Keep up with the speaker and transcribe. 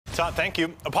Scott, thank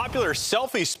you. A popular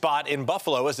selfie spot in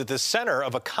Buffalo is at the center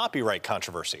of a copyright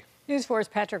controversy. News 4's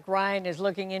Patrick Ryan is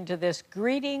looking into this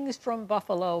Greetings from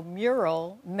Buffalo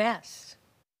mural mess.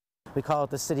 We call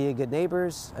it the City of Good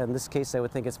Neighbors. In this case, I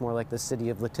would think it's more like the City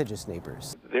of Litigious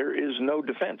Neighbors. There is no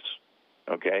defense,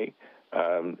 okay?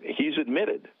 He's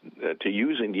admitted to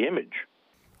using the image.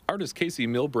 Artist Casey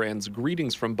Milbrand's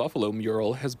Greetings from Buffalo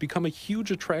mural has become a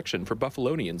huge attraction for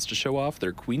Buffalonians to show off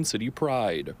their Queen City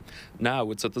pride.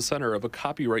 Now it's at the center of a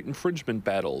copyright infringement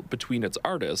battle between its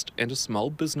artist and a small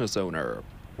business owner.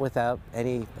 Without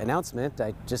any announcement,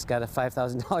 I just got a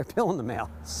 $5,000 bill in the mail.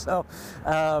 So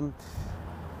I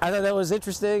thought that was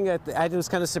interesting. I was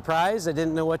kind of surprised. I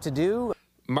didn't know what to do.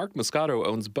 Mark Moscato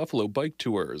owns Buffalo Bike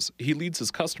Tours. He leads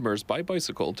his customers by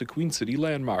bicycle to Queen City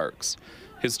landmarks.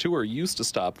 His tour used to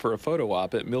stop for a photo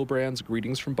op at Milbrand's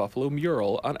Greetings from Buffalo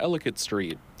mural on Ellicott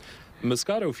Street.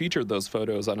 Moscato featured those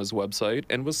photos on his website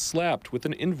and was slapped with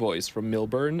an invoice from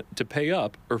Milbrand to pay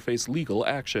up or face legal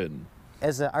action.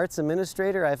 As an arts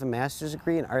administrator, I have a master's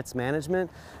degree in arts management.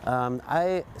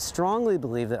 I strongly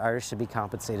believe that artists should be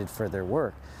compensated for their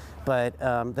work. But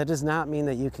that does not mean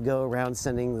that you could go around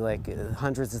sending like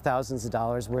hundreds of thousands of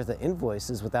dollars worth of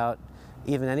invoices without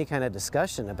even any kind of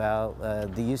discussion about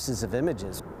the uses of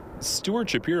images. Stuart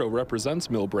Shapiro represents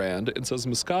Milbrand and says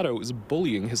Moscato is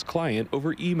bullying his client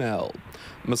over email.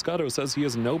 Moscato says he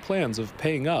has no plans of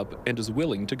paying up and is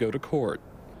willing to go to court.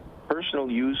 Personal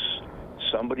use,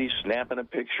 somebody snapping a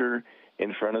picture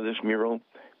in front of this mural,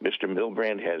 Mr.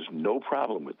 Milbrand has no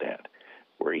problem with that.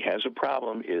 Where he has a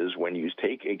problem is when you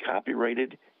take a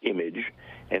copyrighted image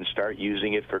and start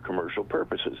using it for commercial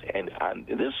purposes. And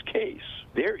in this case,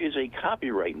 there is a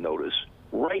copyright notice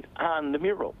right on the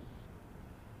mural.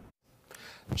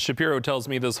 Shapiro tells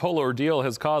me this whole ordeal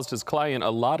has caused his client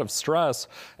a lot of stress.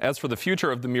 As for the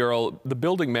future of the mural, the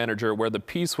building manager where the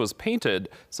piece was painted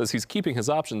says he's keeping his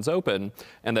options open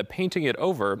and that painting it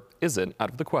over isn't out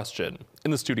of the question.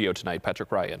 In the studio tonight,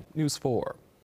 Patrick Ryan, News 4.